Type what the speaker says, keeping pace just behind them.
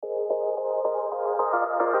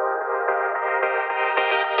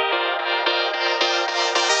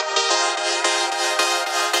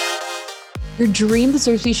Your dream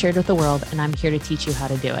deserves to be shared with the world, and I'm here to teach you how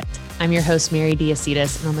to do it. I'm your host, Mary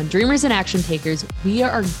Diacetis, and on the Dreamers and Action Takers, we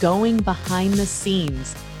are going behind the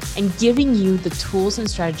scenes and giving you the tools and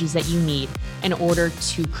strategies that you need in order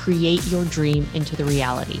to create your dream into the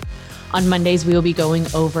reality. On Mondays, we will be going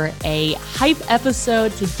over a hype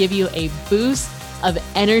episode to give you a boost of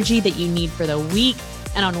energy that you need for the week.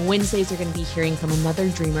 And on Wednesdays, you're going to be hearing from another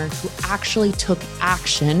dreamer who actually took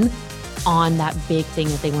action on that big thing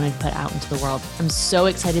that they wanted to put out into the world. I'm so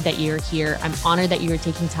excited that you're here. I'm honored that you are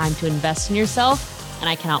taking time to invest in yourself, and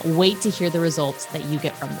I cannot wait to hear the results that you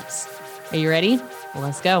get from this. Are you ready? Well,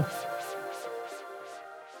 let's go.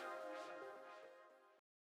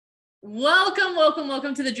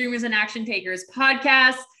 Welcome to the Dreamers and Action Takers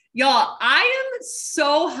podcast. Y'all, I am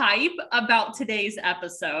so hype about today's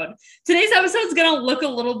episode. Today's episode is going to look a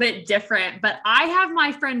little bit different, but I have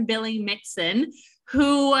my friend Billy Mixon,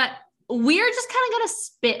 who we're just kind of going to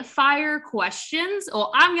spitfire questions.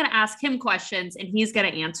 Well, I'm going to ask him questions and he's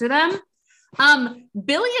going to answer them.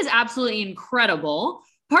 Billy is absolutely incredible.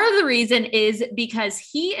 Part of the reason is because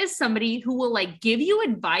he is somebody who will give you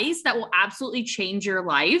advice that will absolutely change your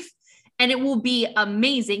life. And it will be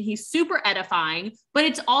amazing. He's super edifying, but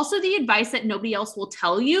it's also the advice that nobody else will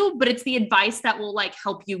tell you, but it's the advice that will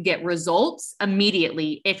help you get results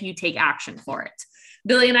immediately if you take action for it.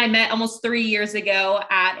 Billy and I met almost 3 years ago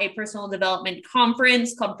at a personal development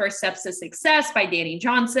conference called First Steps to Success by Danny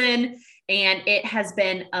Johnson. And it has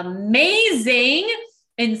been amazing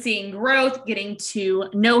in seeing growth, getting to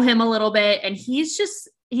know him a little bit. And he's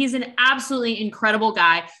an absolutely incredible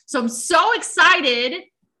guy. So I'm so excited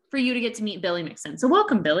for you to get to meet Billy Mixon. So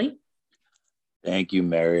welcome, Billy. Thank you,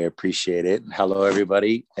 Mary. I appreciate it. Hello,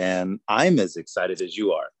 everybody. And I'm as excited as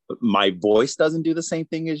you are. My voice doesn't do the same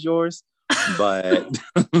thing as yours, but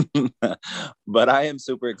but I am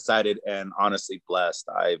super excited and honestly blessed.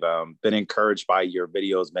 I've been encouraged by your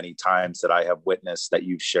videos many times that I have witnessed that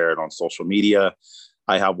you've shared on social media.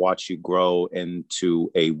 I have watched you grow into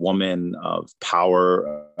a woman of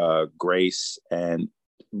power, grace, and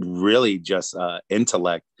really just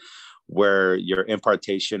intellect, where your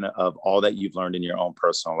impartation of all that you've learned in your own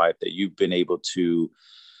personal life, that you've been able to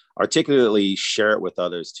articulately share it with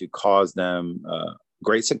others to cause them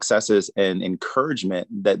great successes and encouragement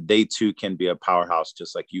that they too can be a powerhouse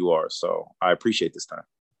just like you are. So I appreciate this time.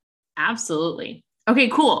 Absolutely. Okay,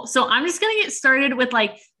 cool. So I'm just going to get started with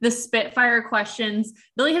the spitfire questions.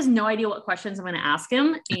 Billy has no idea what questions I'm going to ask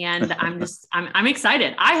him. And I'm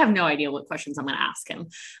excited. I have no idea what questions I'm going to ask him.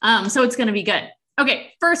 So it's going to be good.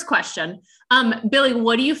 Okay. First question. Billy,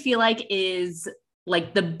 what do you feel like is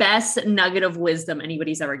the best nugget of wisdom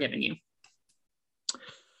anybody's ever given you?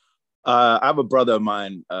 I have a brother of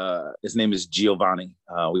mine. His name is Giovanni.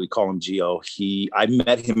 We call him Gio. I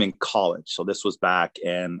met him in college. So this was back,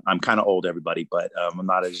 and I'm kind of old, everybody, but I'm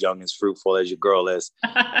not as young as fruitful as your girl is.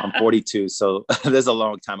 I'm 42. So there's a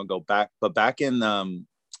long time ago back. But back in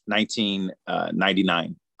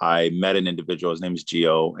 1999, I met an individual. His name is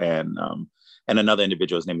Gio, and another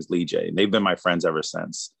individual. His name is Lee J. They've been my friends ever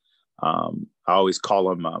since. I always call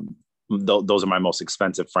them, those are my most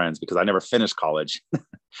expensive friends because I never finished college.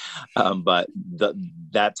 But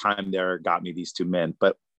that time there got me these two men.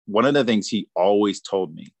 But one of the things he always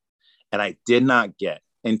told me, and I did not get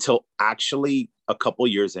until actually a couple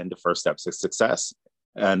years into First Steps to Success,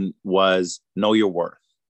 and was know your worth.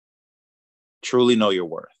 Truly know your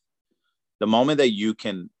worth. The moment that you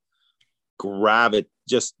can grab it,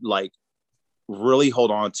 just really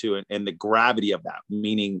hold on to it, and the gravity of that,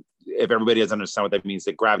 meaning if everybody doesn't understand what that means,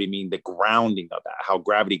 the gravity means the grounding of that, how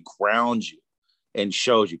gravity grounds you and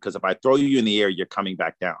shows you. Because if I throw you in the air, you're coming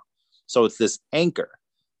back down. So it's this anchor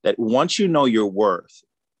that once you know your worth,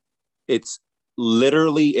 it's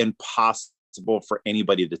literally impossible for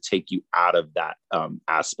anybody to take you out of that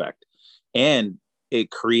aspect. And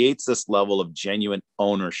it creates this level of genuine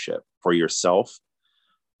ownership for yourself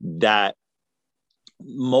that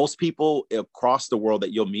most people across the world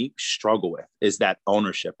that you'll meet struggle with, is that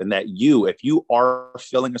ownership. And that if you are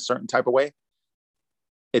feeling a certain type of way,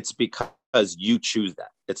 it's because you choose that.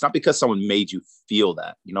 It's not because someone made you feel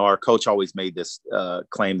that. Our coach always made this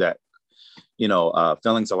claim that,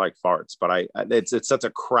 feelings are like farts, but it's such a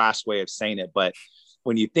crass way of saying it. But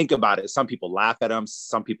when you think about it, some people laugh at them,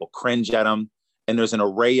 some people cringe at them. And there's an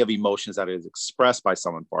array of emotions that is expressed by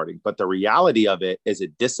someone farting. But the reality of it is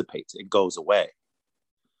it dissipates, it goes away.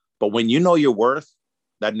 But when you know your worth,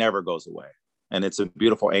 that never goes away. And it's a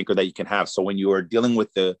beautiful anchor that you can have. So when you are dealing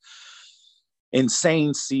with the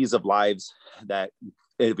insane seas of lives, that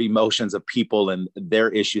of emotions of people and their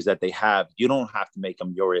issues that they have, you don't have to make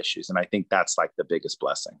them your issues. And I think that's the biggest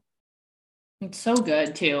blessing. It's so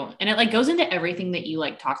good too. And it like goes into everything that you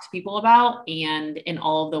like talk to people about and in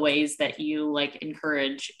all of the ways that you like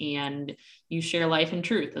encourage and you share life and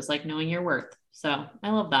truth is like knowing your worth. So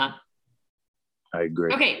I love that. I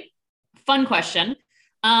agree. Okay. Fun question.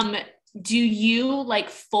 Um, do you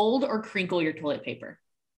like fold or crinkle your toilet paper?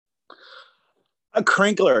 A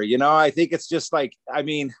crinkler, I think it's just like, I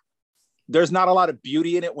mean, there's not a lot of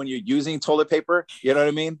beauty in it when you're using toilet paper. You know what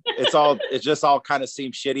I mean? It just all kind of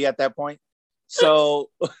seems shitty at that point. So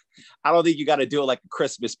I don't think you got to do it like a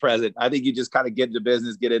Christmas present. I think you just kind of get into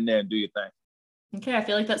business, get in there and do your thing. Okay. I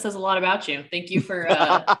feel like that says a lot about you. Thank you for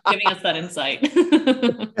giving us that insight.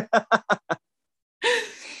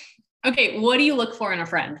 Okay. What do you look for in a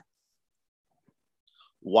friend?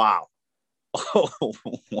 Wow.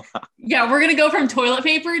 Wow. Yeah. We're going to go from toilet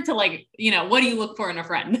paper to like, what do you look for in a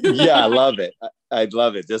friend? Yeah. I love it. I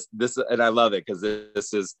love it. This, and I love it because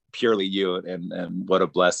this is purely you and what a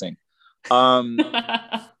blessing.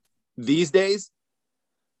 These days,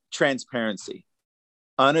 transparency,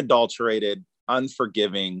 unadulterated,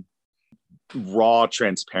 unforgiving, raw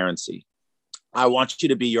transparency. I want you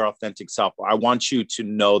to be your authentic self. I want you to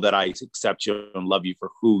know that I accept you and love you for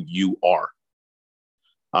who you are.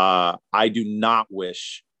 I do not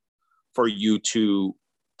wish for you to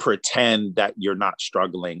pretend that you're not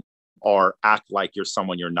struggling or act like you're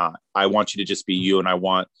someone you're not. I want you to just be you. And I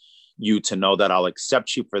want you to know that I'll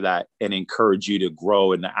accept you for that and encourage you to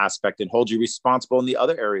grow in the aspect and hold you responsible in the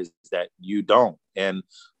other areas that you don't. And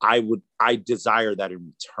I desire that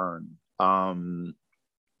in return.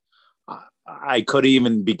 I couldn't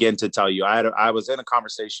even begin to tell you. I was in a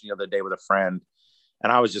conversation the other day with a friend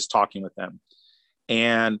and I was just talking with them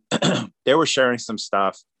and they were sharing some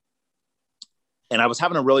stuff and I was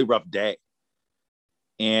having a really rough day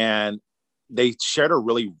and they shared a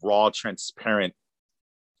really raw, transparent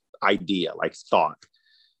idea, like thought.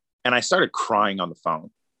 And I started crying on the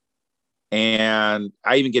phone and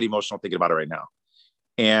I even get emotional thinking about it right now.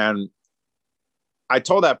 And I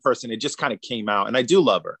told that person, it just kind of came out and I do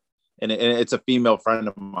love her. And it's a female friend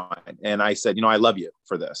of mine. And I said, I love you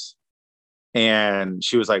for this. And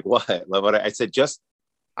she was like, what? I said,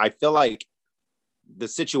 I feel like the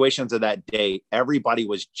situations of that day, everybody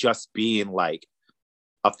was just being like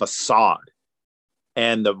a facade.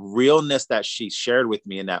 And the realness that she shared with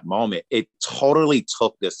me in that moment, it totally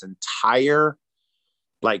took this entire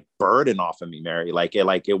like burden off of me, Mary.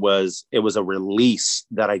 It was a release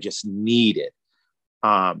that I just needed.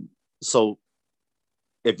 So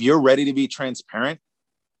if you're ready to be transparent,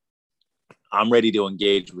 I'm ready to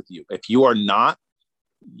engage with you. If you are not,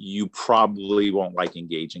 you probably won't like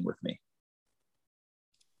engaging with me.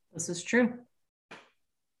 This is true.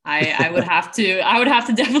 I would have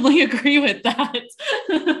to definitely agree with that.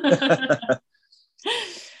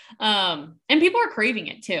 And people are craving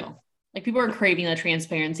it too. Like people are craving the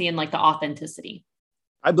transparency and like the authenticity.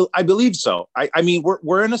 I believe so. I mean,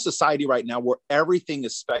 we're in a society right now where everything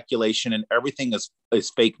is speculation and everything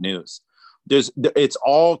is fake news. It's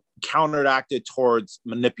all counteracted towards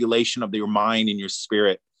manipulation of your mind and your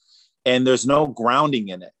spirit, and there's no grounding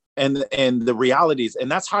in it. And the realities,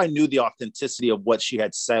 and that's how I knew the authenticity of what she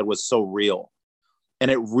had said was so real.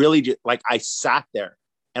 And it really just, like I sat there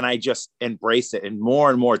and I just embraced it, and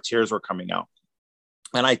more tears were coming out.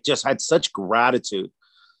 And I just had such gratitude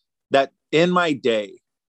that in my day,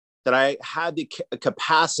 that I had the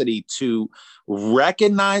capacity to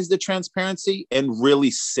recognize the transparency and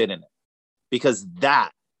really sit in it, because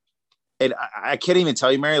I can't even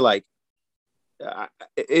tell you, Mary, like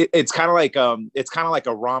it's kind of like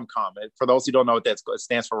a rom-com. For those who don't know what it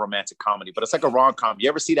stands for, romantic comedy, but it's like a rom-com. You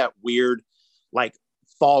ever see that weird, like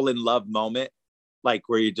fall in love moment, like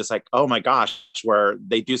where you're just like, oh my gosh, where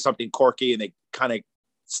they do something quirky and they kind of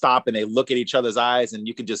stop and they look at each other's eyes and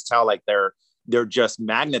you can just tell like they're just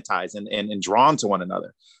magnetized and drawn to one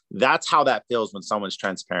another. That's how that feels when someone's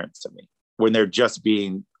transparent to me, when they're just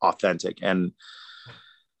being authentic. And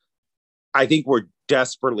I think we're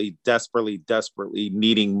desperately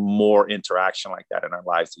needing more interaction like that in our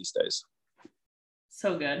lives these days.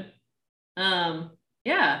 So good.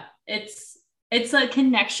 Yeah, it's a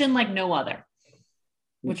connection like no other,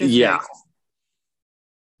 which is yeah. Cool.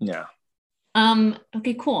 Yeah.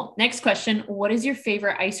 Okay, cool. Next question. What is your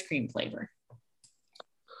favorite ice cream flavor?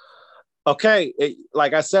 Okay,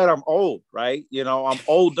 like I said, I'm old, right? I'm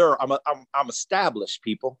older. I'm established,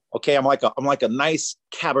 people. Okay, I'm like a nice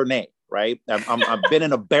Cabernet, right? I've been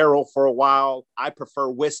in a barrel for a while. I prefer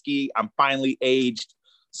whiskey. I'm finally aged,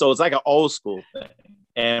 so it's like an old school thing.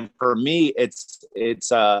 And for me, it's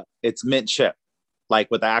mint chip,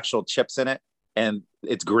 like with the actual chips in it, and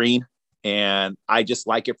it's green. And I just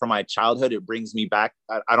like it from my childhood. It brings me back.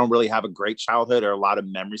 I don't really have a great childhood or a lot of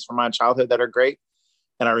memories from my childhood that are great.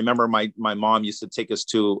 And I remember my mom used to take us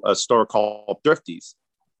to a store called Thrifties.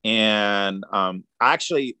 And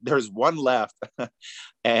actually, there's one left.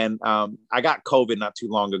 And I got COVID not too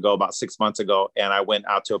long ago, about 6 months ago. And I went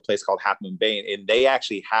out to a place called Half Moon Bay. And they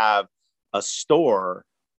actually have a store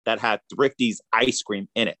that had Thrifties ice cream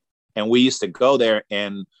in it. And we used to go there,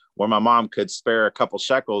 and where my mom could spare a couple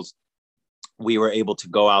shekels, we were able to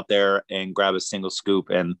go out there and grab a single scoop.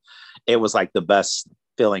 And it was like the best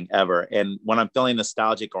feeling ever. And when I'm feeling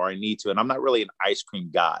nostalgic or I need to, and I'm not really an ice cream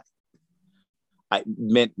guy,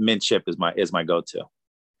 mint chip is my go-to.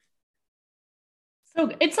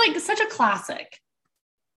 So it's like such a classic.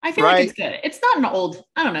 I feel like it's good. It's not an old,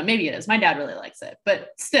 I don't know, maybe it is. My dad really likes it, but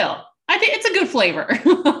still, I think it's a good flavor.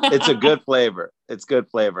 It's a good flavor. It's good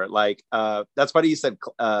flavor. Like, that's funny you said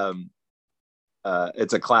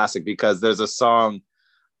it's a classic, because there's a song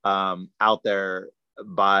out there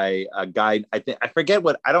by a guy.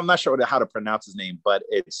 I'm not sure how to pronounce his name, but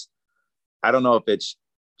I don't know if it's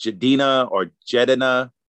Jadina or Jedina.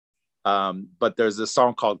 But there's a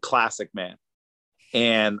song called Classic Man.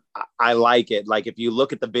 And I like it. Like, if you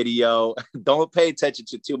look at the video, don't pay attention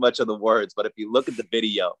to too much of the words, but if you look at the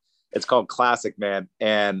video, it's called Classic Man.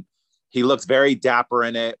 And he looks very dapper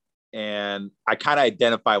in it. And I kind of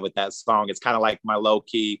identify with that song. It's kind of like my low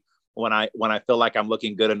key when I feel like I'm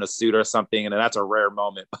looking good in a suit or something. And that's a rare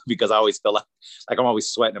moment, because I always feel like I'm always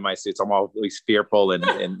sweating in my suits. I'm always fearful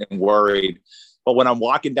and worried. But when I'm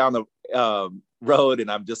walking down the road and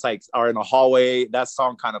I'm just like, or in a hallway, that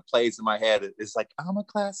song kind of plays in my head. It's like, I'm a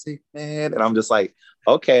classic man. And I'm just like,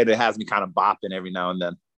 okay. And it has me kind of bopping every now and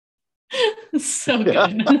then. So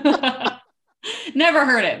good. Never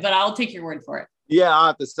heard it, but I'll take your word for it. Yeah, I'll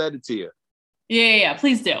have to send it to you. Yeah.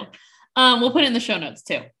 Please do. We'll put it in the show notes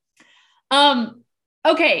too.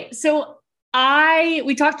 Okay. So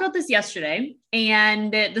we talked about this yesterday,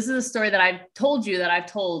 and this is a story that I've told you that I've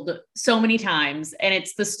told so many times. And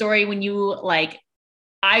it's the story when you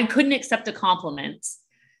I couldn't accept a compliment,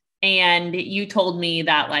 and you told me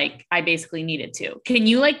that I basically needed to. Can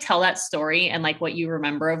you tell that story and what you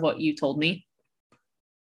remember of what you told me?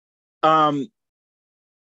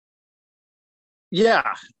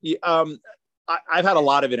 Yeah. I've had a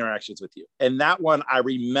lot of interactions with you, and that one I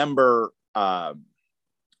remember.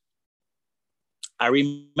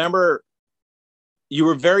 You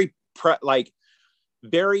were very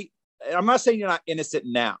I'm not saying you're not innocent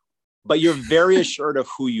now, but you're very assured of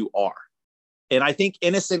who you are. And I think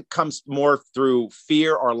innocent comes more through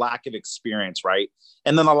fear or lack of experience, right?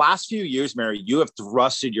 And then the last few years, Mary, you have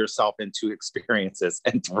thrusted yourself into experiences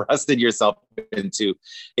and thrusted yourself into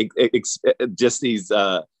just these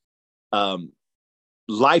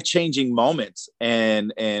life-changing moments.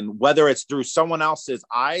 And whether it's through someone else's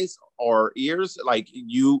eyes or ears,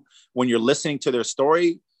 when you're listening to their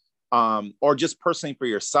story, or just personally for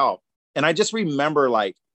yourself. And I just remember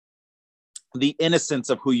the innocence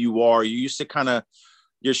of who you are. You used to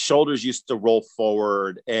your shoulders used to roll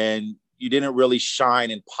forward, and you didn't really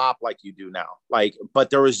shine and pop like you do now. But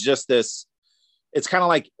there was just this, it's kind of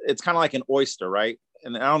like an oyster, right?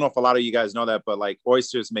 And I don't know if a lot of you guys know that, but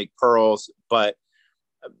oysters make pearls, but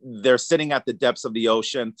they're sitting at the depths of the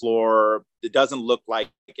ocean floor. It doesn't look like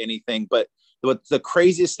anything, but the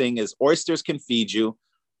craziest thing is oysters can feed you,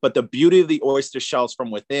 but the beauty of the oyster shells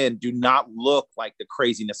from within do not look like the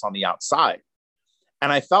craziness on the outside.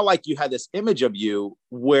 And I felt like you had this image of you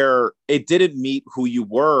where it didn't meet who you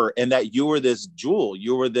were, and that you were this jewel,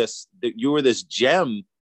 you were this gem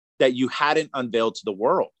that you hadn't unveiled to the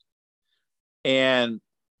world. And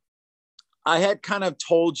I had kind of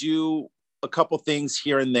told you a couple things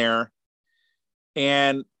here and there.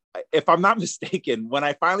 And if I'm not mistaken, when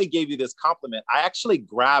I finally gave you this compliment, I actually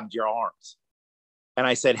grabbed your arms and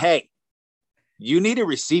I said, hey, you need to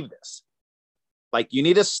receive this. You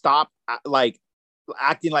need to stop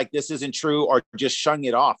acting like this isn't true or just shunning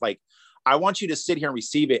it off. I want you to sit here and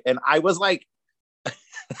receive it. And I was like,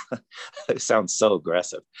 it sounds so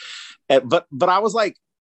aggressive, but I was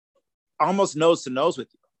almost nose to nose with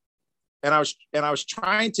you. And I was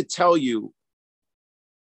trying to tell you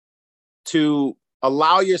to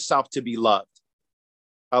allow yourself to be loved,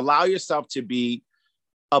 allow yourself to be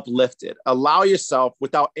uplifted, allow yourself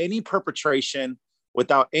without any perpetration,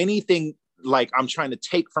 without anything I'm trying to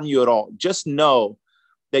take from you at all. Just know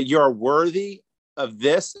that you're worthy of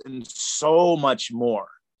this and so much more.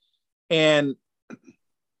 And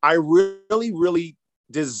I really, really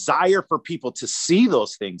desire for people to see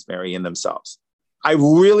those things, Mary, in themselves. I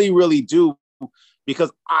really, really do,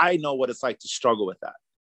 because I know what it's like to struggle with that.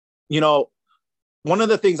 one of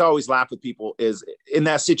the things I always laugh with people is in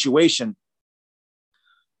that situation,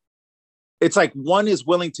 it's like one is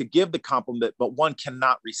willing to give the compliment, but one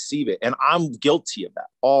cannot receive it. And I'm guilty of that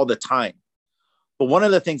all the time. But one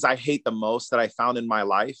of the things I hate the most that I found in my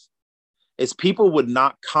life is people would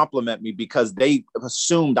not compliment me because they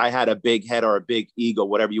assumed I had a big head or a big ego,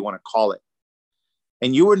 whatever you want to call it.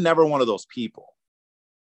 And you were never one of those people.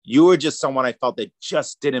 You were just someone I felt that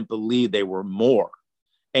just didn't believe they were more.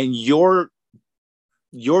 And your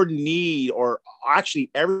need, or actually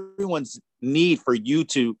everyone's need for you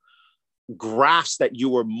to grasp that you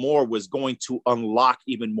were more, was going to unlock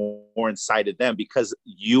even more inside of them, because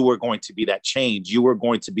you were going to be that change. You were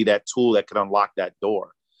going to be that tool that could unlock that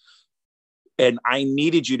door. And I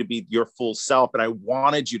needed you to be your full self. And I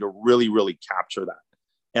wanted you to really, really capture that.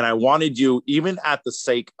 And I wanted you, even at the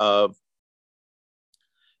sake of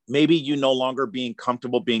maybe you no longer being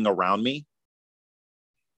comfortable being around me,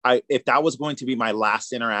 if that was going to be my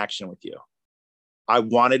last interaction with you, I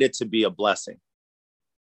wanted it to be a blessing.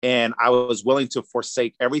 And I was willing to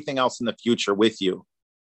forsake everything else in the future with you,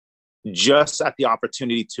 just at the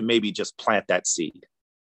opportunity to maybe just plant that seed.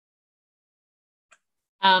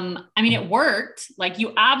 I mean, it worked. Like,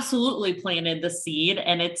 you absolutely planted the seed,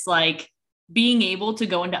 and it's like being able to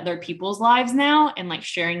go into other people's lives now and like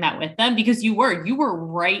sharing that with them, because you were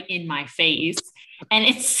right in my face, and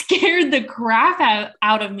it scared the crap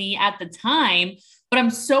out of me at the time. But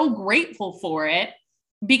I'm so grateful for it,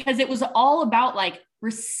 because it was all about like,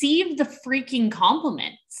 receive the freaking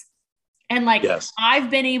compliments. And like, yes. I've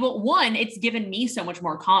been able, one, it's given me so much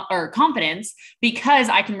more confidence, because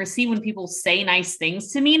I can receive when people say nice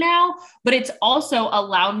things to me now, but it's also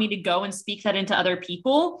allowed me to go and speak that into other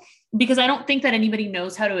people, because I don't think that anybody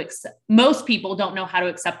knows how to accept. Most people don't know how to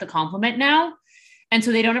accept a compliment now. And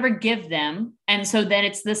so they don't ever give them. And so then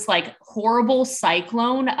it's this like horrible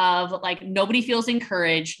cyclone of like, nobody feels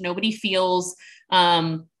encouraged. Nobody feels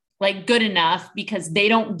like good enough, because they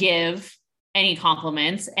don't give any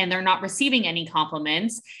compliments and they're not receiving any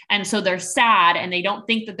compliments. And so they're sad and they don't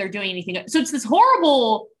think that they're doing anything. So it's this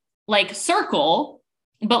horrible like circle,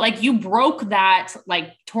 but like you broke that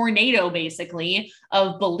like tornado basically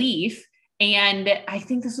of belief. And I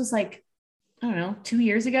think this was like, I don't know, 2.5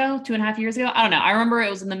 years ago. I don't know. I remember it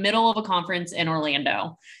was in the middle of a conference in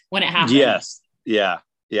Orlando when it happened. Yes. Yeah.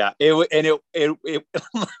 Yeah. It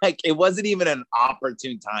like, it wasn't even an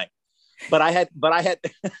opportune time. But I had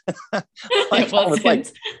like, I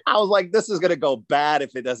was like, this is going to go bad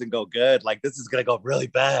if it doesn't go good. Like, this is going to go really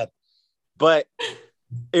bad. But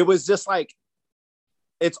it was just like,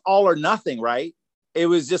 it's all or nothing, right? It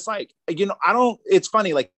was just like, it's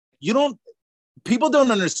funny. Like, people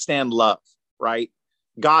don't understand love, right?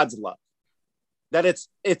 God's love, that it's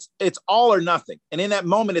all or nothing. And in that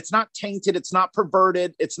moment, it's not tainted. It's not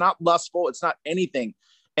perverted. It's not lustful. It's not anything.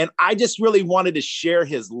 And I just really wanted to share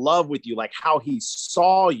his love with you, like how he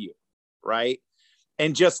saw you, right?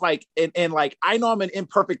 And just like, and like, I know I'm an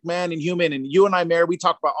imperfect man and human, and you and I, Mary, we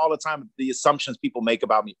talk about all the time the assumptions people make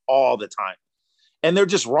about me all the time. And they're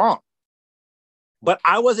just wrong. But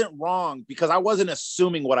I wasn't wrong, because I wasn't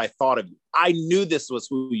assuming what I thought of you. I knew this was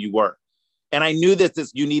who you were. And I knew that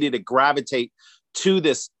you needed to gravitate to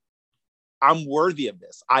this. I'm worthy of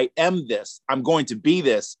this. I am this. I'm going to be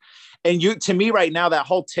this. And to me right now, that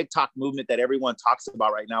whole TikTok movement that everyone talks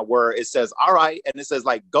about right now, where it says, all right, and it says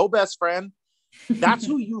like, go best friend, that's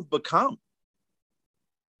who you've become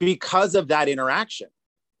because of that interaction.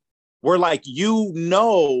 Where like, you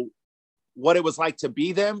know what it was like to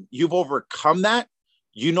be them. You've overcome that.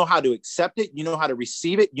 You know how to accept it. You know how to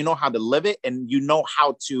receive it. You know how to live it. And you know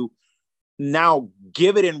how to now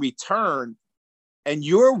give it in return. And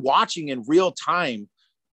you're watching in real time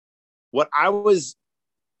what I was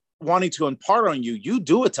wanting to impart on you. You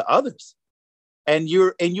do it to others, and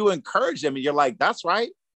you encourage them, and you're like, that's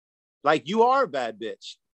right. Like, you are a bad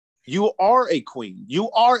bitch. You are a queen.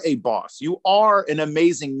 You are a boss. You are an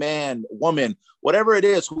amazing man, woman, whatever it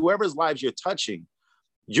is, whoever's lives you're touching,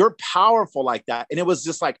 you're powerful like that. And it was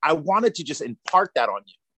just like, I wanted to just impart that on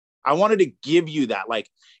you. I wanted to give you that. Like,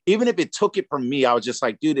 even if it took it from me, I was just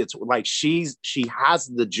like, dude, it's like, she has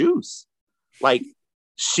the juice. Like,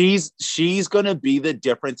 she's going to be the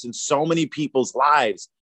difference in so many people's lives,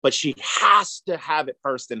 but she has to have it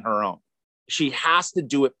first in her own. She has to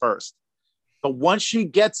do it first. But once she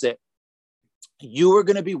gets it, you are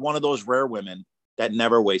going to be one of those rare women that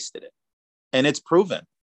never wasted it. And it's proven.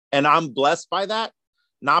 And I'm blessed by that,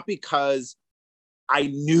 not because I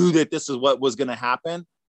knew that this is what was going to happen.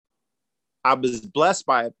 I was blessed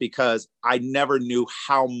by it because I never knew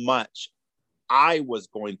how much I was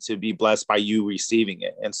going to be blessed by you receiving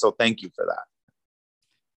it. And so thank you for that.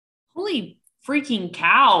 Holy freaking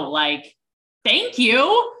cow. Like, thank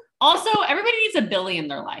you. Also, everybody needs a Billy in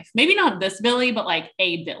their life. Maybe not this Billy, but like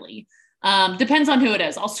a Billy. Depends on who it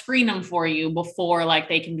is. I'll screen them for you before like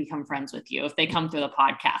they can become friends with you if they come through the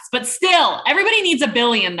podcast. But still, everybody needs a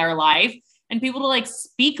Billy in their life and people to like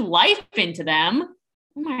speak life into them.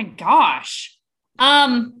 Oh my gosh.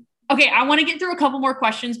 Okay, I want to get through a couple more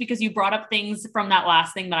questions because you brought up things from that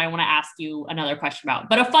last thing that I want to ask you another question about.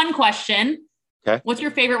 But a fun question. Okay. What's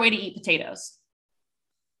your favorite way to eat potatoes?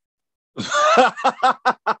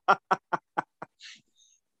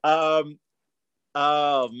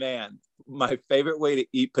 Oh man, my favorite way to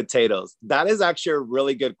eat potatoes. That is actually a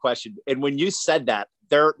really good question. And when you said that,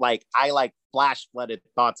 I flash flooded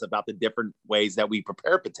thoughts about the different ways that we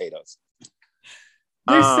prepare potatoes.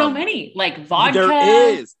 There's so many, like vodka. There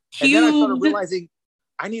is. Cubed. And then I started realizing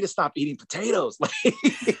I need to stop eating potatoes. Like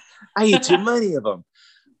I eat too many of them.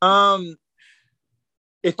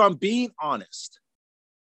 If I'm being honest,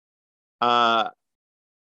 I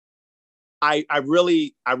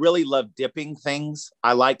really love dipping things.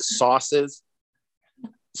 I like sauces.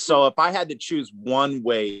 So if I had to choose one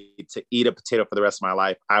way to eat a potato for the rest of my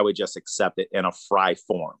life, I would just accept it in a fry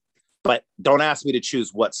form. But don't ask me to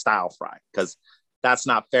choose what style fry, because that's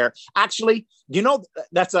not fair. Actually,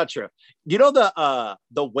 that's not true. The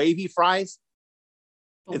wavy fries?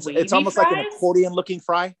 It's almost fries? like an accordion looking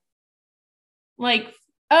fry. Like,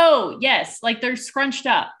 oh yes, like they're scrunched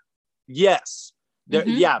up. Yes.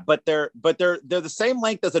 Yeah, but they're the same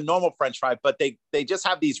length as a normal French fry, but they just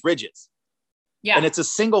have these ridges. Yeah. And it's a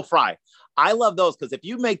single fry. I love those because if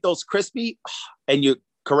you make those crispy and you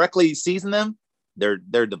correctly season them, they're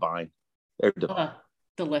divine. They're divine.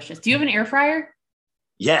 Delicious. Do you have an air fryer?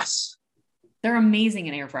 Yes. They're amazing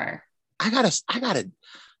in air fryer. I gotta,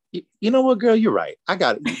 you know what, girl, you're right.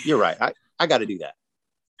 You're right. I gotta do that.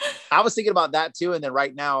 I was thinking about that too. And then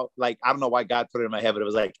right now, like, I don't know why God put it in my head, but it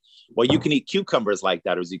was like, well, you can eat cucumbers like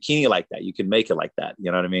that or zucchini like that. You can make it like that. You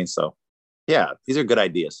know what I mean? So yeah, these are good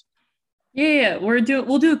ideas. Yeah. We'll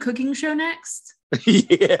do a cooking show next.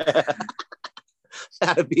 Yeah.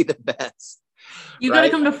 That'd be the best. You got to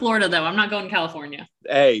come to Florida though. I'm not going to California.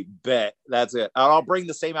 Hey, bet. That's it. I'll bring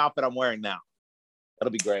the same outfit I'm wearing now.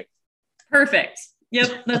 That'll be great. Perfect.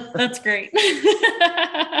 Yep. That's great.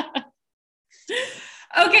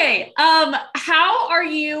 Okay. How are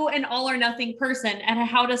you an all or nothing person, and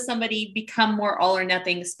how does somebody become more all or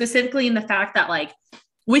nothing, specifically in the fact that like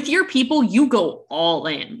with your people, you go all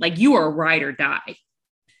in, like you are ride or die.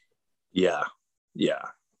 Yeah. Yeah.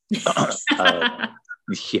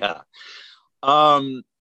 Yeah.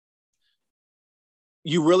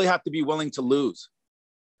 You really have to be willing to lose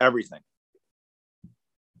everything.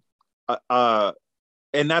 And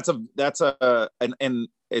and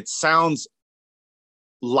it sounds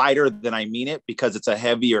lighter than I mean it because it's a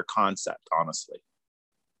heavier concept, honestly.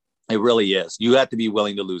 It really is. You have to be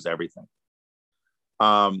willing to lose everything.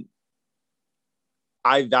 I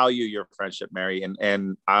value your friendship, Mary,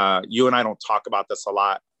 and you and I don't talk about this a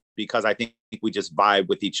lot because I think we just vibe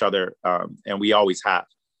with each other, and we always have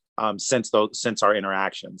since our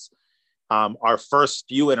interactions. Our first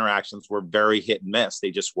few interactions were very hit and miss.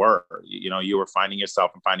 They just were. You were finding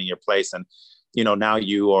yourself and finding your place, and now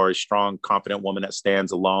you are a strong, confident woman that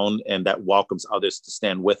stands alone and that welcomes others to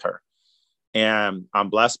stand with her. And I'm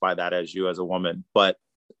blessed by that as a woman. But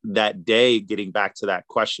that day, getting back to that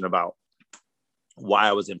question about why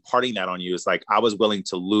I was imparting that on you, is like I was willing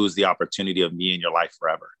to lose the opportunity of me in your life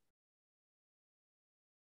forever.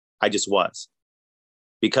 I just was,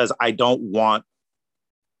 because I'm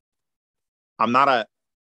not a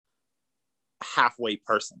halfway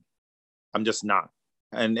person. I'm just not.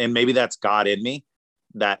 And maybe that's God in me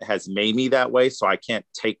that has made me that way. So I can't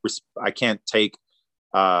take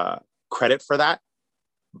credit for that.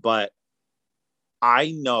 But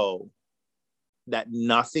I know that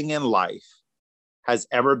nothing in life has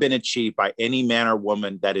ever been achieved by any man or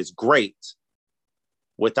woman that is great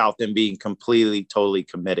without them being completely, totally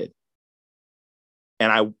committed.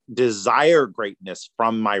 And I desire greatness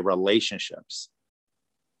from my relationships.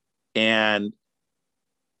 And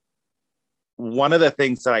one of the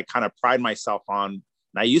things that I kind of pride myself on, and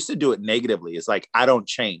I used to do it negatively, is like, I don't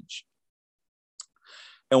change.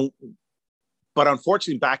 But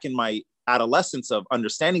unfortunately, back in my adolescence of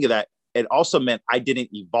understanding of that, it also meant I didn't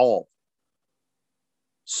evolve.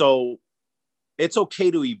 So it's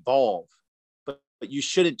okay to evolve, but you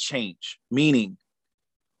shouldn't change. Meaning,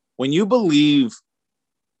 when you believe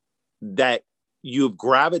that you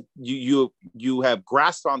have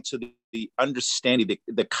grasped onto the understanding,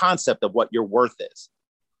 the concept of what your worth is,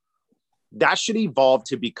 that should evolve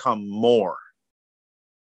to become more,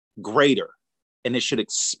 greater, and it should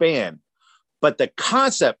expand. but the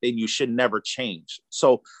concept in you should never change.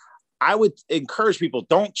 So I would encourage people,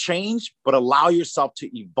 don't change, but allow yourself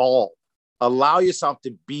to evolve. Allow yourself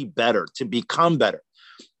to be better, to become better.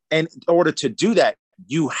 And in order to do that,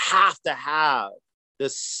 you have to have the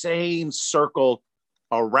same circle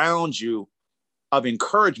around you of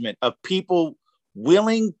encouragement, of people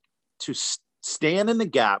willing to stand in the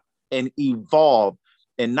gap and evolve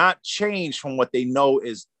and not change from what they know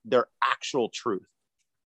is their actual truth.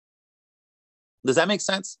 Does that make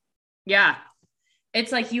sense? Yeah.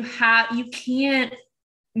 It's like you can't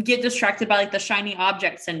get distracted by like the shiny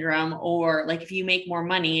object syndrome, or like if you make more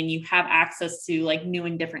money and you have access to like new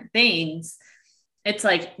and different things, it's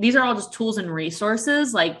like these are all just tools and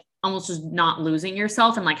resources, like almost just not losing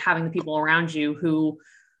yourself and like having the people around you who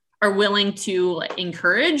are willing to like,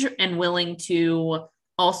 encourage and willing to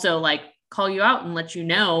also like call you out and let you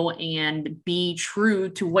know and be true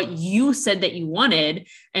to what you said that you wanted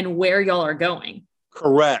and where y'all are going.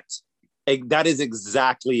 Correct. That is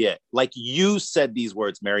exactly it. Like you said these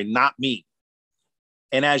words, Mary, not me.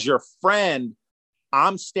 And as your friend,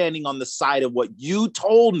 I'm standing on the side of what you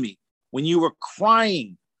told me when you were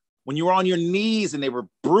crying, when you were on your knees and they were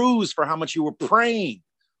bruised for how much you were praying,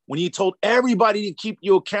 when you told everybody to keep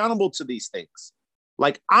you accountable to these things.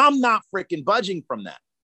 Like, I'm not freaking budging from that.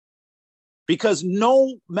 Because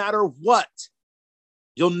no matter what,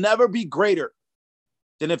 you'll never be greater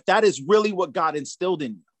than if that is really what God instilled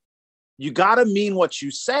in you. You got to mean what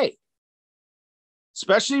you say,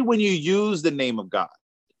 especially when you use the name of God.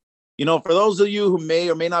 You know, for those of you who may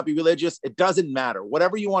or may not be religious, it doesn't matter.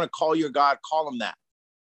 Whatever you want to call your God, call him that.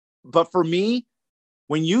 But for me,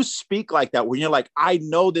 when you speak like that, when you're like, I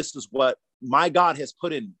know this is what my God has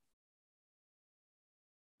put in me,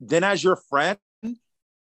 then as your friend,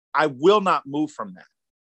 I will not move from that,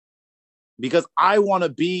 because I want to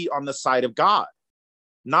be on the side of God,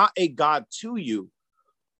 not a God to you,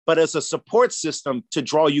 but as a support system to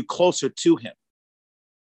draw you closer to him.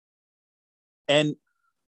 And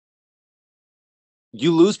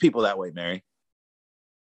you lose people that way, Mary.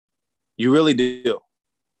 You really do.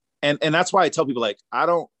 And that's why I tell people, like, I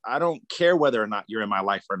don't care whether or not you're in my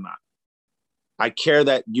life or not. I care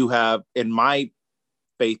that you have, in my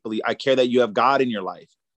faith belief, I care that you have God in your life.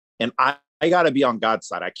 And I got to be on God's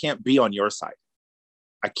side. I can't be on your side.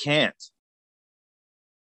 I can't.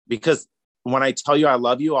 Because when I tell you I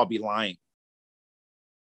love you, I'll be lying.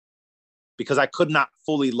 Because I could not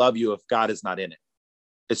fully love you if God is not in it.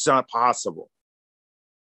 It's not possible.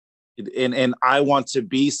 And I want to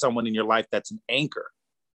be someone in your life that's an anchor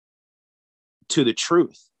to the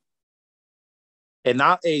truth, and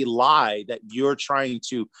not a lie that you're trying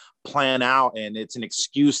to plan out and it's an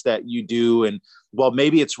excuse that you do. And well,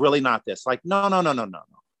 maybe it's really not this. Like, no.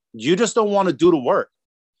 You just don't want to do the work.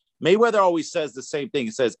 Mayweather always says the same thing.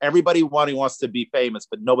 He says, everybody wants to be famous,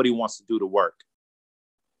 but nobody wants to do the work.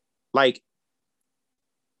 Like,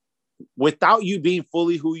 without you being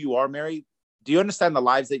fully who you are, Mary, do you understand the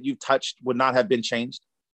lives that you've touched would not have been changed?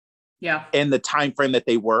 Yeah. In the time frame that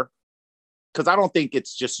they were? Because I don't think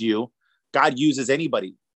it's just you. God uses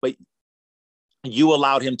anybody, but you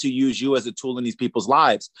allowed him to use you as a tool in these people's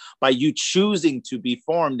lives by you choosing to be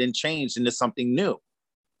formed and changed into something new.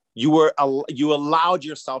 You allowed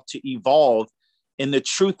yourself to evolve in the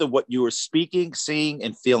truth of what you were speaking, seeing,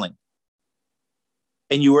 and feeling.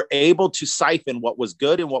 And you were able to siphon what was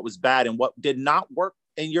good and what was bad, and what did not work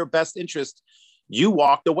in your best interest, you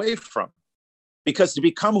walked away from. Because to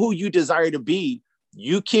become who you desire to be,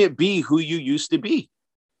 you can't be who you used to be.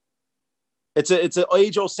 It's an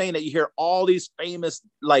age-old saying that you hear all these famous,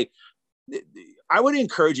 like, I would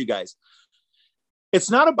encourage you guys. It's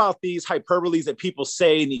not about these hyperboles that people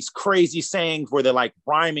say and these crazy sayings where they're like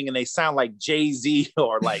rhyming and they sound like Jay-Z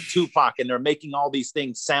or like Tupac, and they're making all these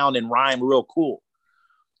things sound and rhyme real cool.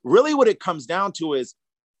 Really what it comes down to is,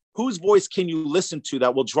 whose voice can you listen to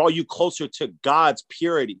that will draw you closer to God's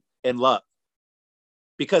purity and love?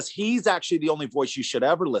 Because he's actually the only voice you should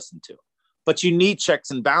ever listen to. But you need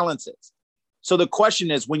checks and balances. So the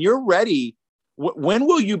question is, when you're ready, when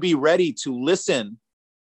will you be ready to listen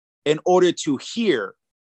in order to hear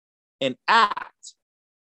and act,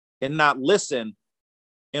 and not listen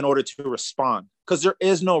in order to respond? Because there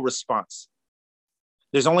is no response.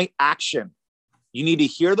 There's only action. You need to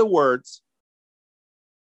hear the words.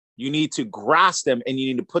 You need to grasp them, and you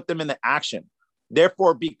need to put them into action.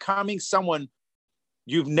 Therefore, becoming someone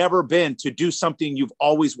you've never been, to do something you've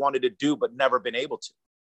always wanted to do but never been able to.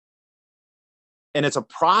 And it's a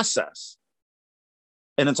process.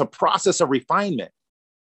 And it's a process of refinement.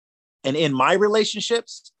 And in my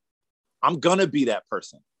relationships, I'm going to be that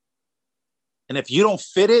person. And if you don't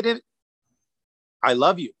fit it in, I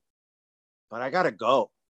love you. but I gotta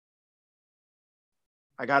go.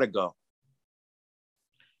 I gotta go.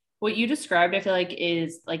 What you described, I feel like,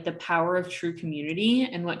 is like the power of true community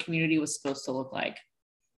and what community was supposed to look like,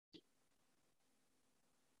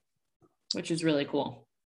 which is really cool.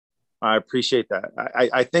 I appreciate that.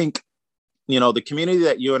 I think, you know, the community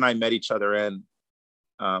that you and I met each other in,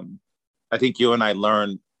 I think you and I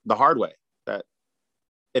learned the hard way that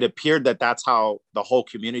it appeared that that's how the whole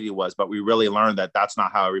community was, but we really learned that that's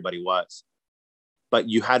not how everybody was. But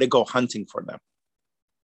you had to go hunting for them.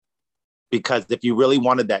 Because if you really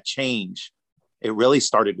wanted that change, it really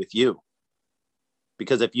started with you.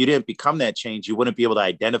 Because if you didn't become that change, you wouldn't be able to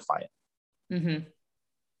identify it. Mm-hmm.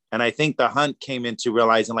 And I think the hunt came into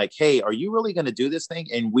realizing like, hey, are you really going to do this thing?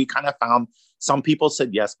 And we kind of found some people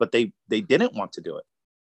said yes, but they didn't want to do it.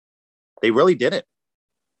 They really didn't.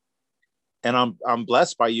 And I'm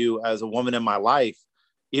blessed by you as a woman in my life,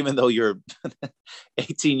 even though you're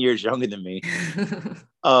 18 years younger than me,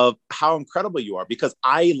 of how incredible you are, because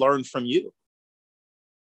I learned from you.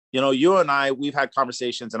 You know, you and I, we've had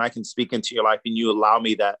conversations and I can speak into your life and you allow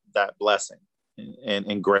me that blessing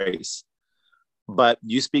and grace. But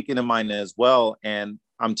you speak into mine as well. And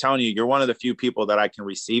I'm telling you, you're one of the few people that I can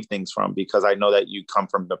receive things from, because I know that you come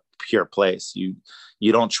from the pure place. You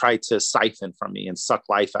don't try to siphon from me and suck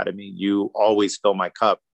life out of me. You always fill my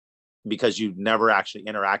cup, because you never actually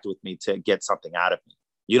interact with me to get something out of me.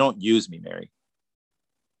 You don't use me, Mary.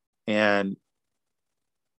 And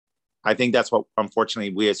I think that's what,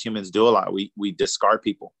 unfortunately, we as humans do a lot. We discard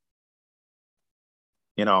people.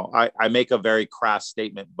 You know, I make a very crass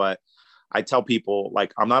statement, but I tell people,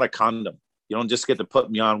 like, I'm not a condom. You don't just get to put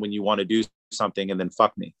me on when you want to do something and then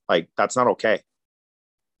fuck me. Like, that's not okay.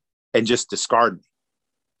 And just discard me.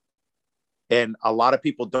 And a lot of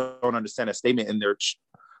people don't understand a statement, and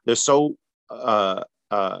they're so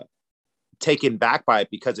taken back by it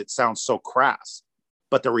because it sounds so crass.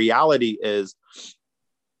 But the reality is,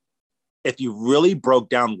 if you really broke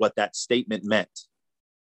down what that statement meant,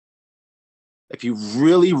 if you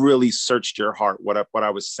really, really searched your heart, what I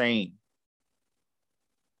was saying,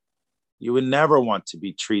 you would never want to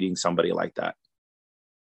be treating somebody like that.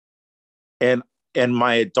 And in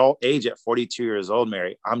my adult age at 42 years old,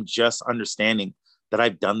 Mary, I'm just understanding that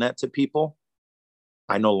I've done that to people.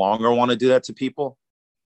 I no longer want to do that to people.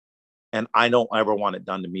 And I don't ever want it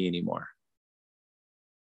done to me anymore.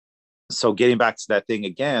 So getting back to that thing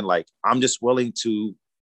again, like, I'm just willing to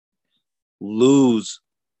lose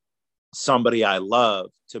somebody I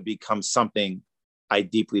love to become something I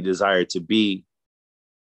deeply desire to be.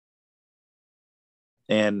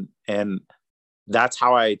 And that's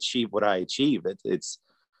how I achieve what I achieve. It's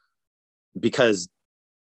because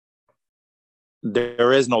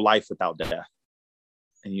there is no life without death.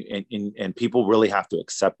 And people really have to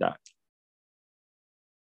accept that.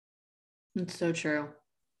 It's so true.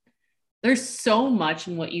 There's so much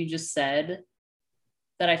in what you just said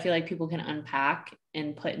that I feel like people can unpack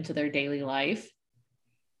and put into their daily life.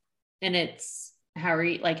 And it's how are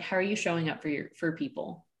you showing up for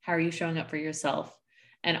people? How are you showing up for yourself?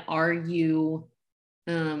 And are you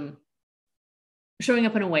showing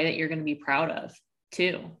up in a way that you're going to be proud of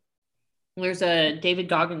too? There's a David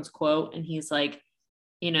Goggins quote, and he's like,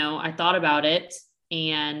 you know, I thought about it,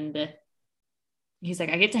 and he's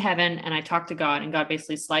like, I get to heaven and I talk to God, and God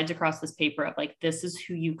basically slides across this paper of like, this is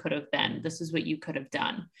who you could have been. This is what you could have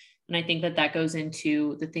done. And I think that goes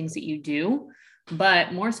into the things that you do,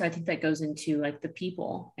 but more so, I think that goes into like the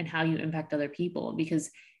people and how you impact other people,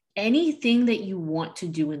 because anything that you want to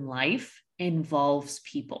do in life involves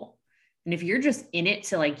people. And if you're just in it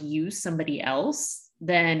to like use somebody else,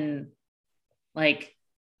 then like,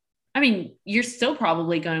 I mean, you're still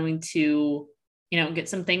probably going to, you know, get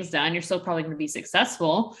some things done. You're still probably going to be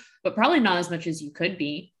successful, but probably not as much as you could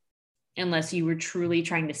be, unless you were truly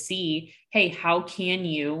trying to see, hey, how can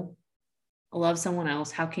you love someone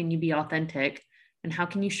else? How can you be authentic? And how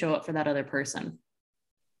can you show up for that other person?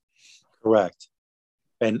 Correct.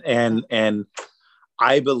 And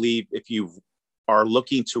I believe if you are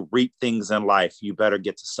looking to reap things in life, you better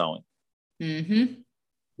get to sowing. Mm-hmm.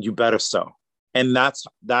 You better sow. And that's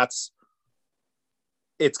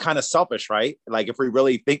it's kind of selfish, right? Like, if we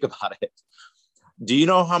really think about it, do you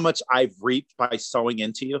know how much I've reaped by sowing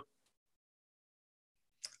into you?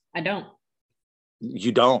 I don't.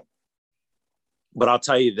 You don't. But I'll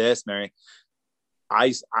tell you this, Mary,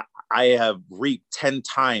 I have reaped 10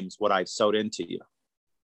 times what I've sowed into you,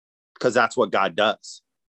 because that's what God does.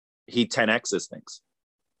 He 10X's things.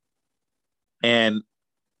 And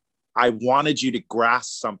I wanted you to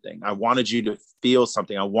grasp something. I wanted you to feel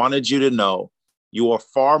something. I wanted you to know you are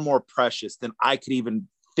far more precious than I could even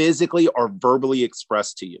physically or verbally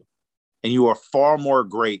express to you. and you are far more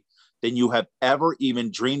great than you have ever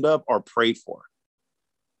even dreamed of or prayed for.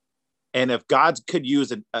 And if God could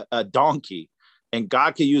use a donkey and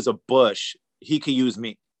God could use a bush, he could use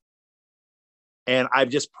me. And I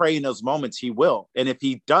just pray in those moments he will. And if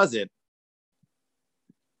he doesn't,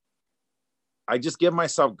 I just give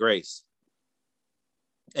myself grace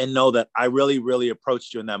and know that I really, really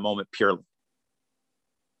approached you in that moment purely.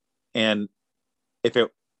 And if it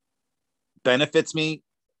benefits me,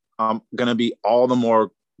 I'm going to be all the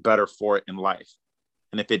more better for it in life.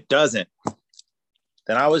 And if it doesn't,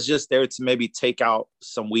 then I was just there to maybe take out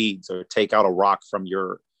some weeds or take out a rock from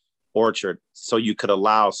your orchard so you could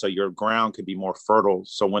so your ground could be more fertile.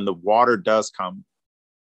 So when the water does come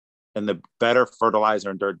and the better fertilizer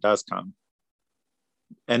and dirt does come,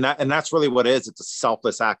 and that's really what it is. It's a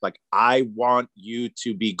selfless act. Like, I want you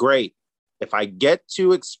to be great. If I get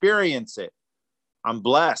to experience it, I'm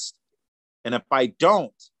blessed. And if I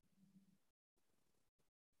don't,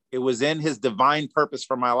 it was in his divine purpose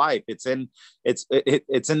for my life. It's in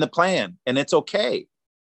the plan, and it's okay.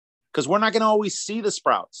 Because we're not going to always see the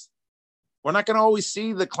sprouts. We're not going to always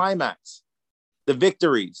see the climax, the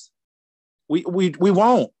victories. We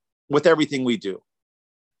won't with everything we do.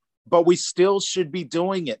 But we still should be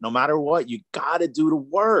doing it no matter what. You got to do the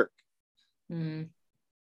work. Mm.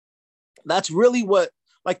 That's really what,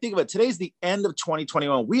 like, think of it. Today's the end of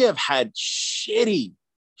 2021. We have had shitty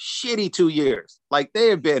 2 years. Like, they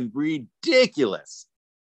have been ridiculous.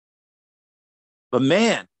 But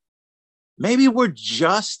man, maybe we're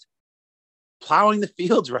just plowing the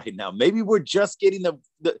fields right now. Maybe we're just getting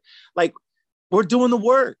we're doing the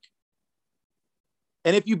work.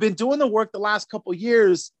 And if you've been doing the work the last couple of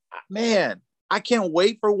years, man, I can't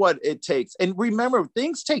wait for what it takes. And remember,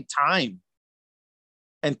 things take time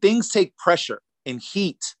and things take pressure and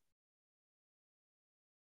heat.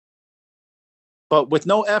 But with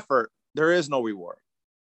no effort, there is no reward.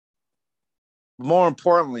 More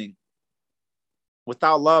importantly,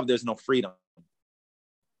 without love, there's no freedom.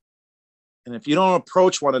 And if you don't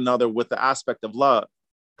approach one another with the aspect of love,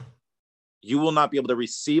 you will not be able to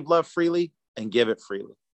receive love freely and give it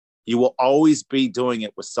freely. You will always be doing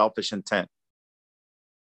it with selfish intent.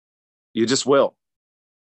 You just will.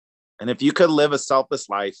 And if you could live a selfless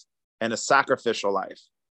life and a sacrificial life,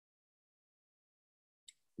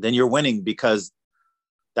 then you're winning, because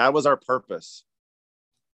that was our purpose.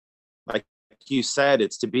 Like you said,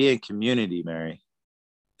 it's to be in community, Mary.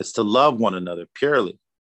 It's to love one another purely.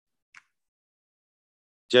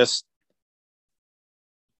 Just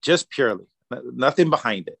purely. Nothing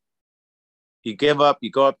behind it. You give up,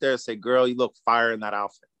 you go up there and say, girl, you look fire in that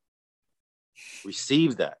outfit.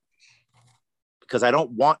 Receive that. Because I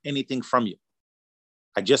don't want anything from you.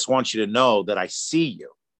 I just want you to know that I see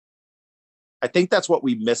you. I think that's what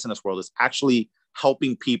we miss in this world, is actually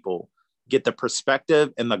helping people get the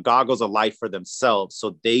perspective and the goggles of life for themselves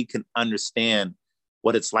so they can understand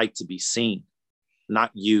what it's like to be seen,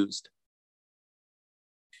 not used.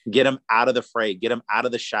 Get them out of the fray, get them out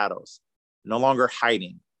of the shadows, no longer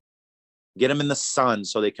hiding. Get them in the sun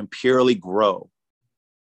so they can purely grow.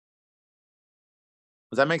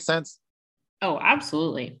 Does that make sense? Oh,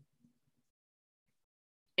 absolutely.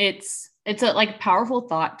 It's a powerful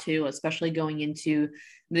thought too, especially going into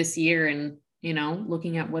this year and,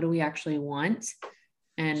 looking at what do we actually want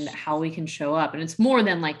and how we can show up. And it's more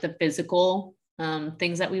than like the physical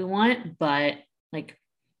things that we want, but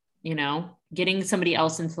getting somebody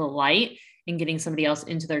else into the light and getting somebody else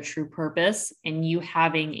into their true purpose, and you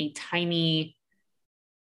having a tiny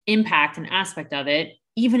impact and aspect of it,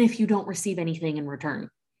 even if you don't receive anything in return.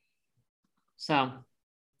 So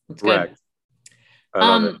that's good.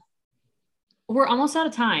 Right. We're almost out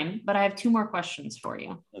of time, but I have 2 more questions for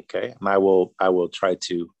you. Okay. And I will try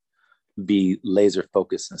to be laser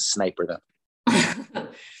focused and sniper them.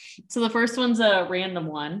 So the first one's a random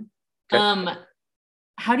one. Okay.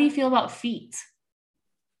 How do you feel about feet?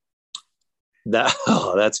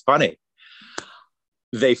 That's funny.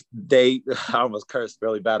 They I almost cursed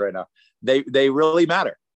really bad right now. They really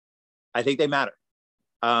matter. I think they matter.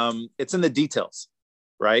 It's in the details,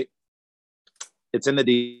 right? It's in the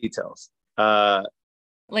details.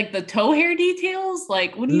 Like the toe hair details?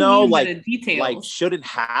 Like, what do you mean by the details? Like, shouldn't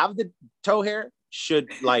have the toe hair?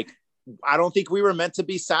 I don't think we were meant to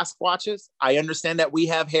be Sasquatches. I understand that we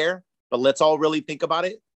have hair, but let's all really think about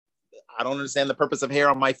it. I don't understand the purpose of hair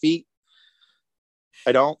on my feet.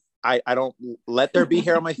 I don't let there be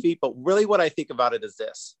hair on my feet, but really what I think about it is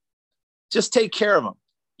this. Just take care of them.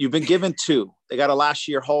 You've been given 2. They got to last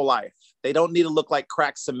you your whole life. They don't need to look like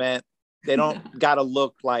cracked cement. They don't got to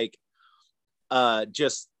look like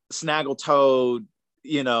just snaggle-toed,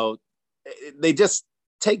 They just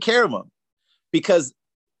take care of them. because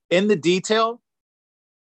in the detail,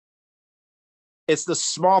 it's the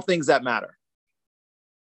small things that matter.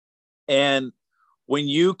 And when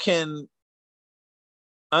you can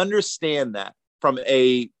understand that from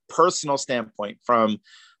a personal standpoint, from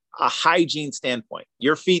a hygiene standpoint,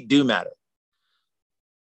 your feet do matter.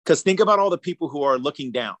 Because think about all the people who are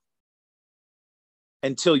looking down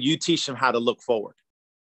until you teach them how to look forward.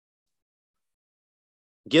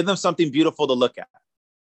 Give them something beautiful to look at.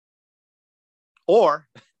 Or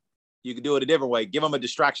you can do it a different way. Give them a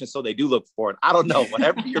distraction so they do look forward. I don't know,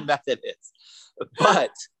 whatever your method is.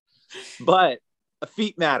 But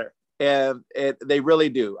feet matter. And they really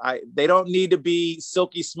do. They don't need to be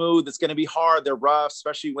silky smooth. It's going to be hard. They're rough,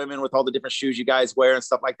 especially women with all the different shoes you guys wear and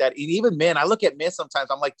stuff like that. And even men, I look at men sometimes.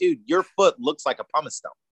 I'm like, dude, your foot looks like a pumice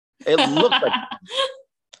stone. It looks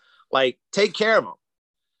like take care of them.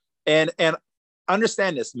 And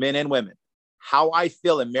understand this, men and women, how I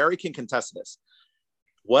feel, and Mary can contest to this.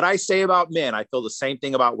 What I say about men, I feel the same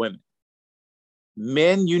thing about women.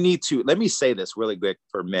 Men, you need to, let me say this really quick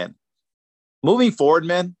for men. Moving forward,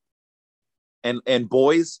 men, and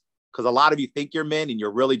boys, because a lot of you think you're men and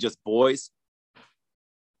you're really just boys.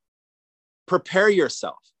 Prepare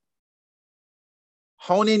yourself.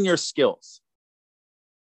 Hone in your skills.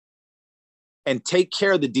 And take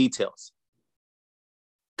care of the details.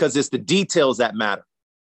 Because it's the details that matter.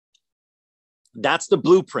 That's the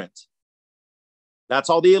blueprint.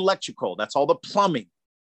 That's all the electrical. That's all the plumbing.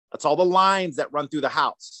 That's all the lines that run through the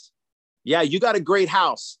house. Yeah, you got a great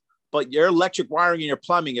house. But your electric wiring and your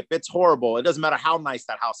plumbing, if it's horrible, it doesn't matter how nice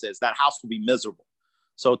that house is. That house will be miserable.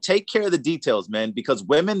 So take care of the details, man, because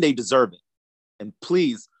women, they deserve it. And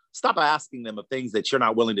please stop asking them of things that you're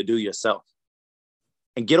not willing to do yourself.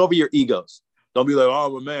 And get over your egos. Don't be like, oh,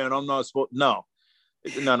 well, man, I'm not supposed. No.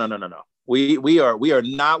 We are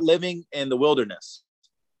not living in the wilderness.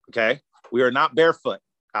 Okay. We are not barefoot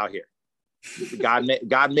out here. God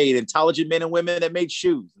made intelligent men and women that made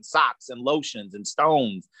shoes and socks and lotions and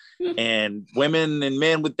stones, and women and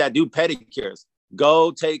men that do pedicures. Go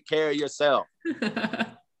take care of yourself.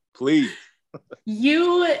 Please.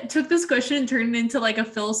 You took this question and turned it into like a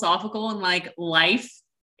philosophical and like life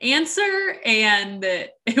answer, and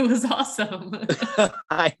it was awesome.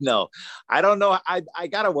 I know. I don't know. I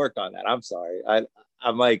got to work on that. I'm sorry.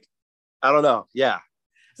 I'm like, I don't know. Yeah.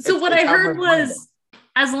 So what I heard was,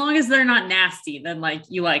 as long as they're not nasty, then like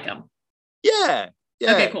you like them. Yeah.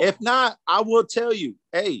 Yeah. Okay, cool. If not, I will tell you,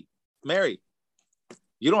 hey, Mary,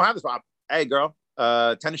 you don't have this problem. Hey, girl,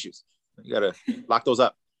 tennis shoes. You got to lock those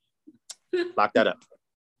up. Lock that up.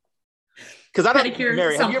 Because I don't, Pedicure,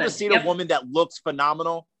 Mary, have you ever something. seen Yep. a woman that looks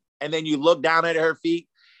phenomenal and then you look down at her feet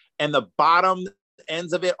and the bottom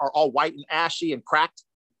ends of it are all white and ashy and cracked?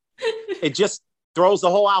 It just throws the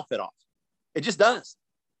whole outfit off. It just does.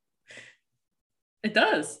 It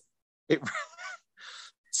does.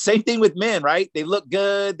 Same thing with men, right? They look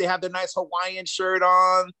good. They have their nice Hawaiian shirt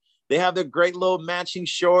on. They have their great little matching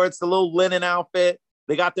shorts, the little linen outfit.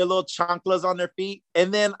 They got their little chanclas on their feet.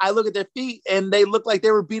 And then I look at their feet and they look like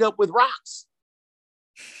they were beat up with rocks.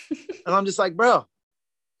 And I'm just like, bro,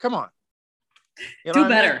 come on. You know Do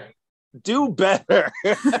better. I mean? Do better.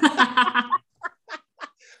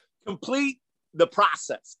 Complete the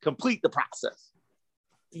process. Complete the process.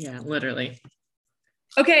 Yeah, literally.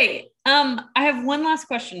 Okay, I have one last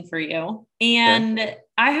question for you, and Okay.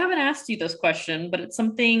 I haven't asked you this question, but it's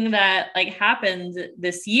something that like happened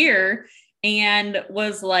this year and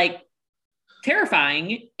was like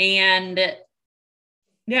terrifying. And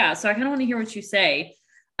yeah, so I kind of want to hear what you say.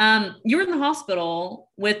 You were in the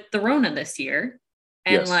hospital with the Rona this year,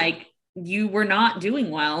 and Yes. like you were not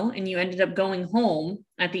doing well, and you ended up going home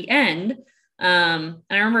at the end. And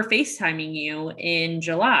I remember FaceTiming you in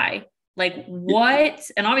July. Like what?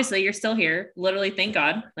 And obviously you're still here. Literally, thank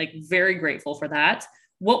God. Like very grateful for that.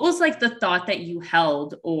 What was like the thought that you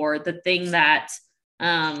held, or the thing that,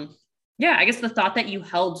 I guess the thought that you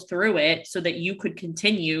held through it so that you could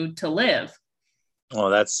continue to live? Oh,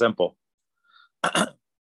 that's simple.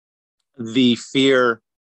 The fear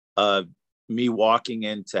of me walking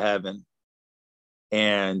into heaven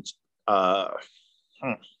and,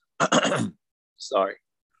 sorry.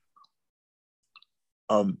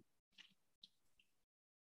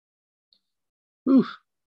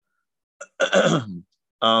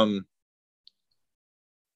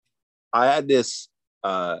 I had this,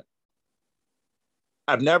 I'm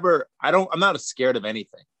not scared of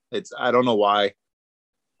anything. I don't know why.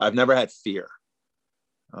 I've never had fear.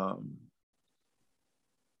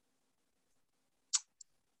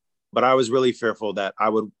 But I was really fearful that I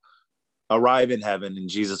would arrive in heaven and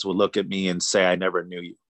Jesus would look at me and say, I never knew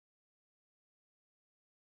you.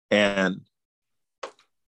 And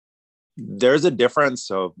there's a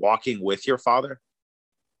difference of walking with your father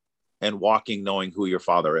and walking knowing who your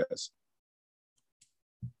father is.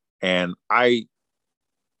 And I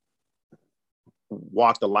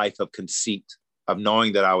walked a life of conceit, of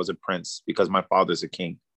knowing that I was a prince because my father's a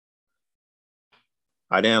king.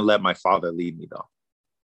 I didn't let my father lead me though.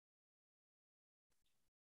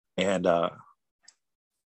 And that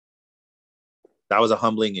was a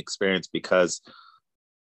humbling experience, because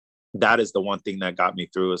that is the one thing that got me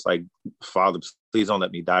through. It's like, Father, please don't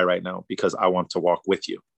let me die right now, because I want to walk with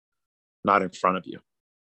you, not in front of you.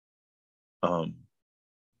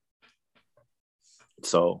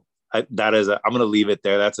 So I'm going to leave it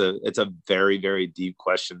there. It's a very, very deep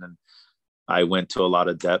question. And I went to a lot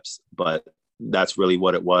of depths, but that's really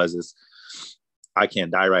what it was, is I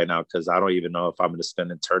can't die right now because I don't even know if I'm going to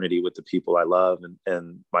spend eternity with the people I love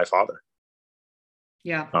and my father.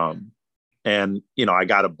 Yeah. And, you know, I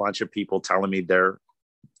got a bunch of people telling me their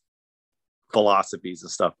philosophies and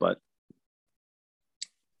stuff, but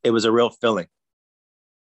it was a real feeling.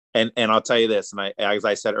 And I'll tell you this, and as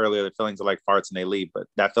I said earlier, the feelings are like farts and they leave, but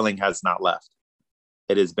that feeling has not left.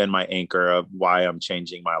 It has been my anchor of why I'm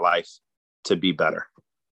changing my life to be better.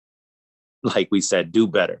 Like we said, do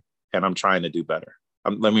better. And I'm trying to do better.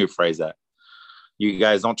 Let me rephrase that. You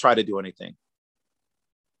guys don't try to do anything.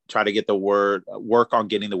 Try to get work on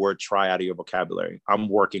getting the word try out of your vocabulary. I'm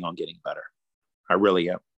working on getting better. I really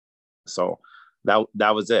am. So that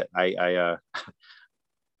was it.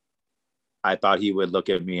 I thought he would look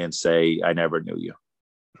at me and say, I never knew you.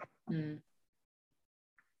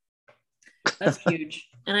 That's huge.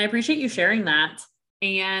 And I appreciate you sharing that.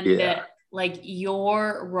 And like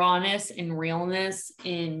your rawness and realness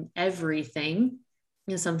in everything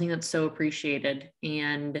is something that's so appreciated,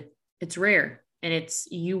 and it's rare. And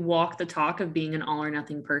you walk the talk of being an all or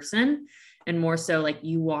nothing person, and more so like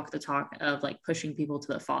you walk the talk of like pushing people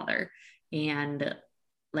to the Father, and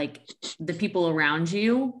like the people around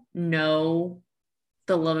you know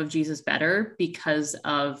the love of Jesus better because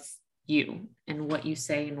of you and what you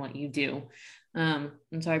say and what you do. And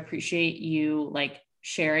so I appreciate you like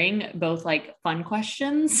sharing both like fun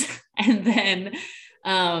questions and then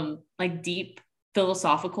like deep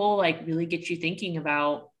philosophical, like really get you thinking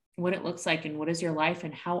about what it looks like and what is your life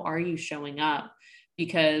and how are you showing up?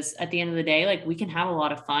 Because at the end of the day, like we can have a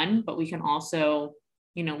lot of fun, but we can also,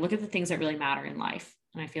 you know, look at the things that really matter in life.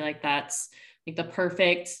 And I feel like that's like the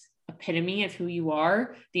perfect epitome of who you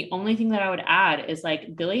are. The only thing that I would add is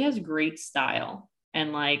like Billy has great style,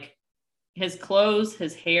 and like his clothes,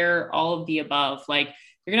 his hair, all of the above. Like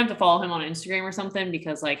you're gonna have to follow him on Instagram or something,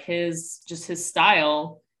 because like his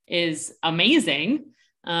style is amazing.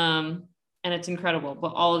 And it's incredible.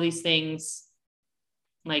 But all of these things,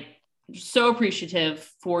 like, so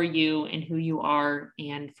appreciative for you and who you are,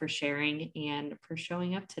 and for sharing and for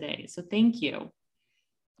showing up today. So thank you.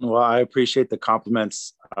 Well, I appreciate the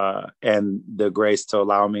compliments and the grace to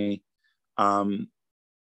allow me. You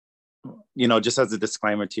know, just as a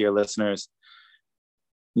disclaimer to your listeners,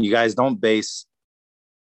 you guys don't base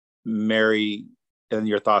Mary and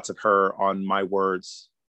your thoughts of her on my words.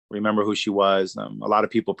 Remember who she was. A lot of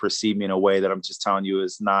people perceive me in a way that I'm just telling you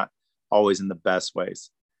is not always in the best ways.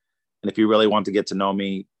 And if you really want to get to know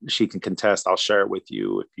me, she can contest. I'll share it with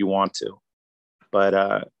you if you want to.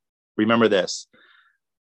 But remember this.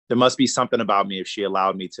 There must be something about me if she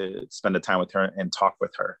allowed me to spend the time with her and talk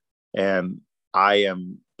with her. And I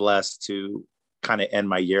am blessed to kind of end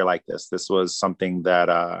my year like this. This was something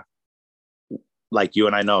that, like you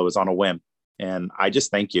and I know, it was on a whim. And I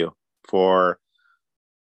just thank you for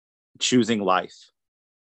choosing life,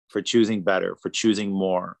 for choosing better, for choosing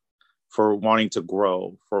more, for wanting to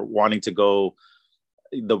grow, for wanting to go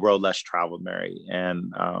the road less traveled, Mary.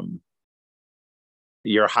 And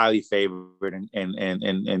you're highly favored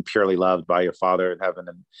and purely loved by your Father in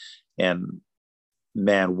heaven. And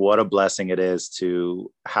man, what a blessing it is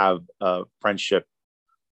to have a friendship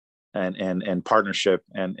and partnership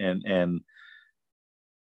and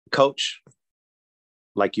coach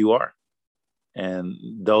like you are. And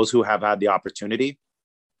those who have had the opportunity,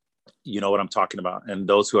 you know what I'm talking about. And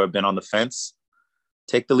those who have been on the fence,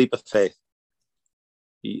 take the leap of faith.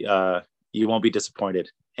 You won't be disappointed,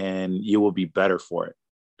 and you will be better for it.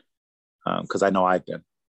 Because I know I've been.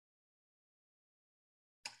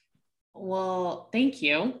 Well, thank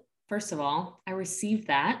you. First of all, I received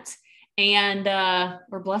that. And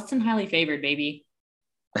we're blessed and highly favored, baby.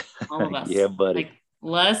 All of us. Yeah, buddy. Like,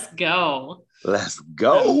 let's go. Let's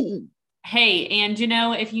go. Hey, and you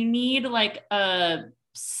know, if you need like a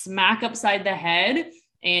smack upside the head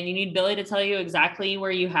and you need Billy to tell you exactly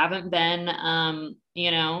where you haven't been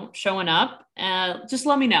showing up, just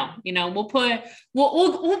let me know.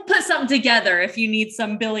 We'll put something together if you need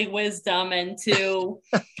some Billy wisdom and to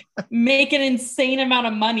make an insane amount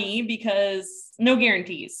of money, because no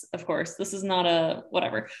guarantees, of course. This is not a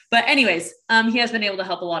whatever. But anyways, he has been able to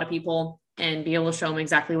help a lot of people and be able to show them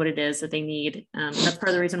exactly what it is that they need. That's part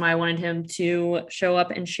of the reason why I wanted him to show up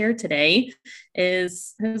and share today,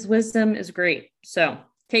 is his wisdom is great. So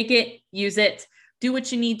take it, use it, do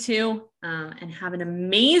what you need to, and have an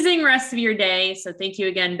amazing rest of your day. So thank you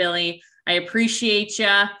again, Billy. I appreciate you.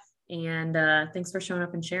 And thanks for showing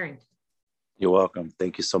up and sharing. You're welcome.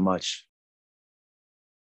 Thank you so much.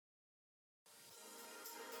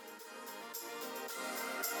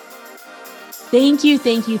 Thank you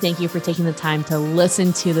for taking the time to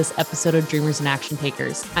listen to this episode of Dreamers and Action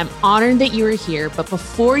Takers. I'm honored that you are here, but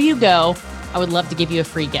before you go, I would love to give you a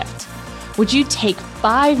free gift. Would you take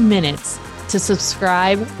 5 minutes to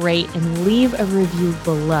subscribe, rate, and leave a review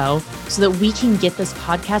below so that we can get this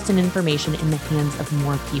podcast and information in the hands of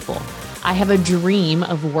more people? I have a dream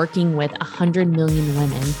of working with 100 million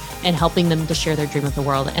women and helping them to share their dream with the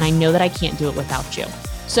world, and I know that I can't do it without you.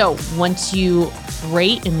 So once you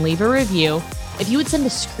rate and leave a review, if you would send a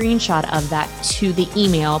screenshot of that to the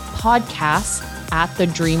email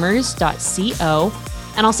podcast@thedreamers.co,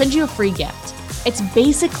 and I'll send you a free gift. It's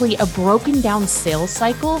basically a broken down sales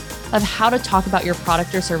cycle of how to talk about your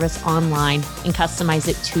product or service online and customize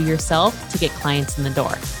it to yourself to get clients in the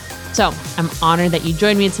door. So I'm honored that you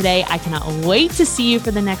joined me today. I cannot wait to see you for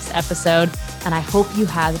the next episode, and I hope you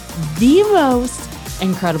have the most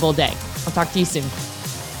incredible day. I'll talk to you soon.